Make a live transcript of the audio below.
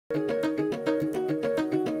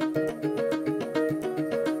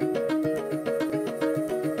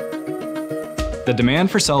The demand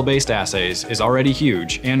for cell-based assays is already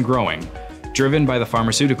huge and growing, driven by the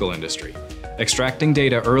pharmaceutical industry. Extracting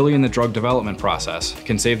data early in the drug development process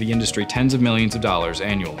can save the industry tens of millions of dollars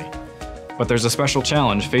annually. But there's a special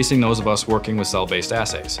challenge facing those of us working with cell-based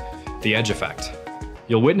assays: the edge effect.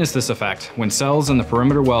 You'll witness this effect when cells in the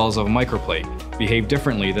perimeter wells of a microplate behave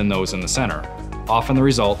differently than those in the center, often the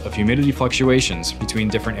result of humidity fluctuations between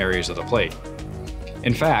different areas of the plate.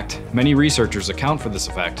 In fact, many researchers account for this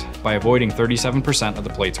effect by avoiding 37% of the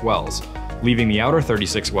plate's wells, leaving the outer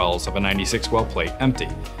 36 wells of a 96-well plate empty.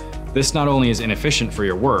 This not only is inefficient for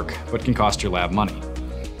your work, but can cost your lab money.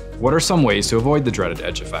 What are some ways to avoid the dreaded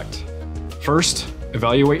edge effect? First,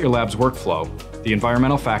 evaluate your lab's workflow, the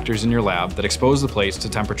environmental factors in your lab that expose the plates to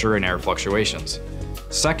temperature and air fluctuations.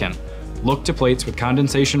 Second, look to plates with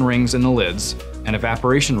condensation rings in the lids and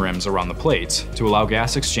evaporation rims around the plates to allow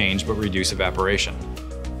gas exchange but reduce evaporation.